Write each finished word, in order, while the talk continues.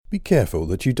Be careful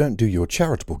that you don't do your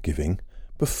charitable giving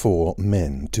before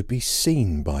men to be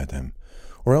seen by them,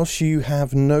 or else you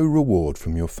have no reward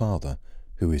from your Father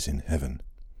who is in heaven.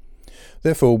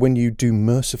 Therefore, when you do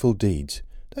merciful deeds,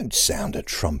 don't sound a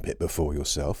trumpet before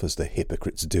yourself, as the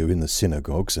hypocrites do in the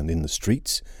synagogues and in the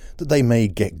streets, that they may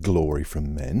get glory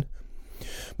from men.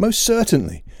 Most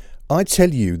certainly, I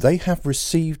tell you, they have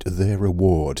received their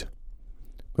reward.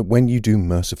 But when you do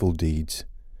merciful deeds,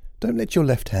 don't let your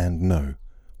left hand know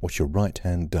what your right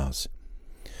hand does,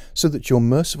 so that your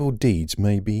merciful deeds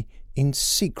may be in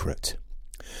secret.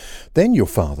 Then your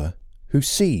Father, who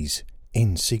sees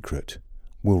in secret,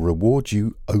 will reward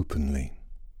you openly.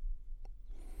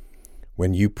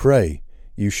 When you pray,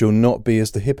 you shall not be as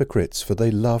the hypocrites, for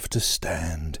they love to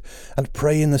stand and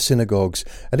pray in the synagogues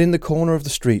and in the corner of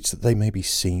the streets, that they may be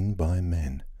seen by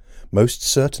men. Most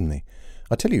certainly,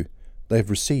 I tell you, they have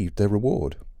received their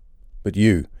reward. But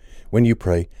you, when you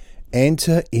pray,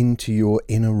 enter into your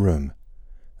inner room,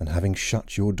 and having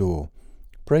shut your door,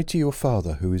 pray to your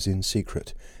Father who is in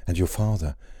secret, and your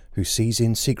Father who sees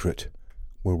in secret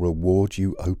will reward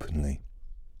you openly.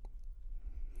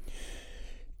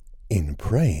 In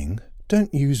praying,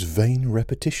 don't use vain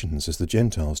repetitions as the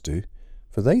Gentiles do,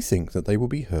 for they think that they will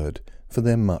be heard for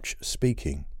their much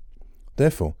speaking.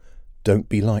 Therefore, don't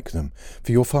be like them,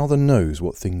 for your Father knows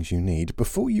what things you need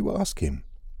before you ask him.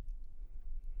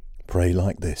 Pray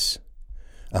like this: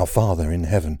 Our Father in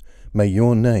heaven, may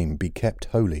your name be kept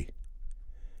holy.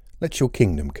 Let your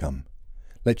kingdom come.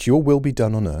 Let your will be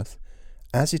done on earth,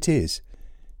 as it is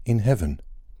in heaven.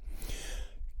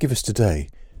 Give us today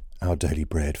our daily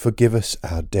bread. Forgive us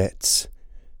our debts,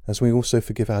 as we also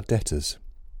forgive our debtors.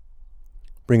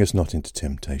 Bring us not into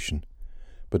temptation,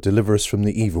 but deliver us from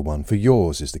the evil one. For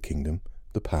yours is the kingdom,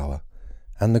 the power,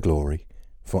 and the glory,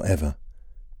 for ever.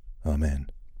 Amen.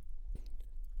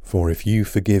 For if you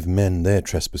forgive men their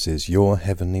trespasses, your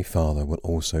heavenly Father will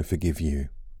also forgive you.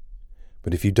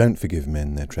 But if you don't forgive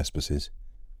men their trespasses,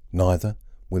 neither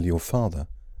will your Father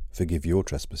forgive your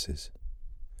trespasses.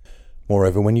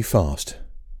 Moreover, when you fast,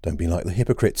 don't be like the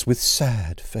hypocrites with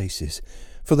sad faces,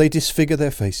 for they disfigure their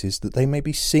faces, that they may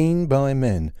be seen by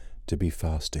men to be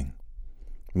fasting.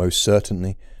 Most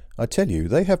certainly, I tell you,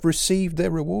 they have received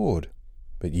their reward.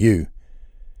 But you,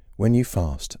 when you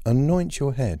fast, anoint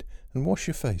your head and wash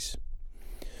your face,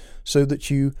 so that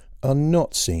you are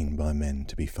not seen by men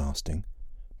to be fasting,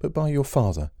 but by your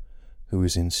Father who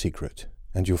is in secret,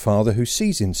 and your Father who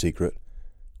sees in secret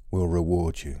will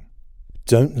reward you.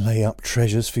 Don't lay up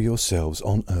treasures for yourselves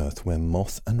on earth, where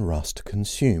moth and rust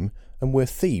consume, and where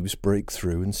thieves break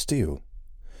through and steal.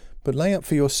 But lay up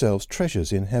for yourselves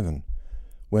treasures in heaven,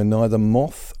 where neither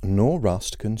moth nor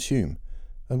rust consume,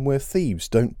 and where thieves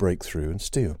don't break through and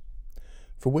steal.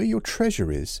 For where your treasure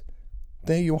is,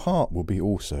 there your heart will be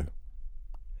also.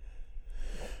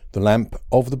 The lamp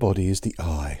of the body is the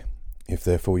eye. If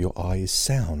therefore your eye is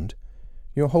sound,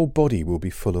 your whole body will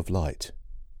be full of light.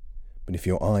 But if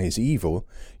your eye is evil,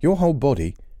 your whole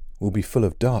body will be full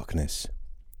of darkness.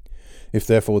 If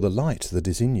therefore the light that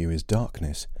is in you is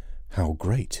darkness, how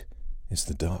great is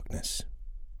the darkness?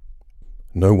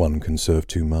 No one can serve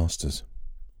two masters,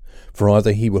 for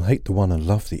either he will hate the one and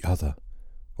love the other,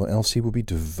 or else he will be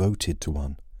devoted to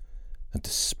one and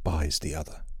despise the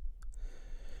other.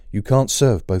 You can't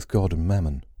serve both God and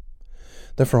mammon.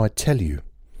 Therefore I tell you,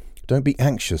 don't be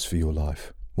anxious for your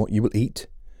life, what you will eat,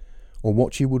 or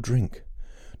what you will drink,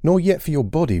 nor yet for your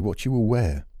body what you will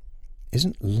wear.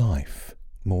 Isn't life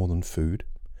more than food,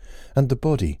 and the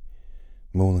body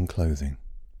more than clothing?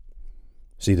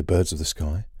 See the birds of the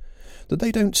sky, that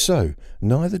they don't sow,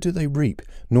 neither do they reap,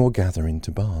 nor gather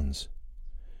into barns.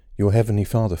 Your heavenly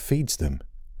Father feeds them.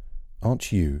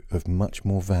 Aren't you of much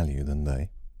more value than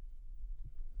they?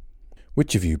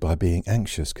 Which of you, by being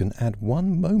anxious, can add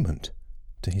 1 moment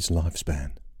to his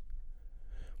lifespan?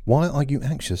 Why are you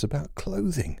anxious about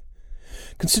clothing?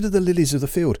 Consider the lilies of the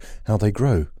field, how they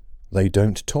grow. They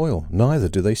don't toil, neither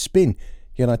do they spin.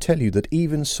 Yet I tell you that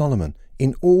even Solomon,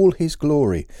 in all his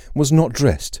glory, was not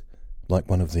dressed like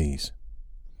one of these.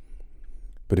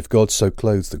 But if God so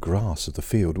clothes the grass of the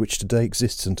field, which today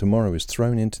exists and tomorrow is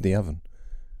thrown into the oven,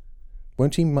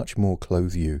 won't he much more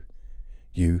clothe you,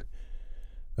 you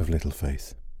of little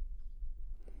faith?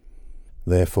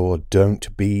 Therefore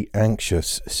don't be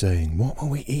anxious, saying, What will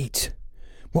we eat?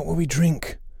 What will we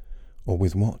drink? Or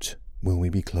with what will we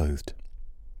be clothed?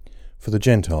 For the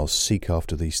Gentiles seek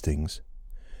after these things.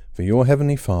 For your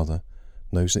heavenly Father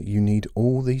knows that you need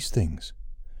all these things.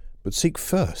 But seek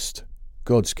first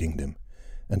God's kingdom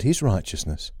and his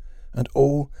righteousness, and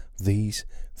all these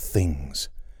things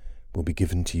will be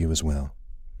given to you as well.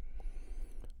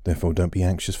 Therefore don't be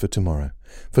anxious for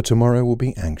tomorrow will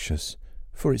be anxious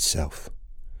for itself.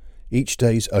 Each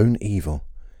day's own evil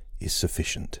is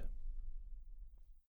sufficient.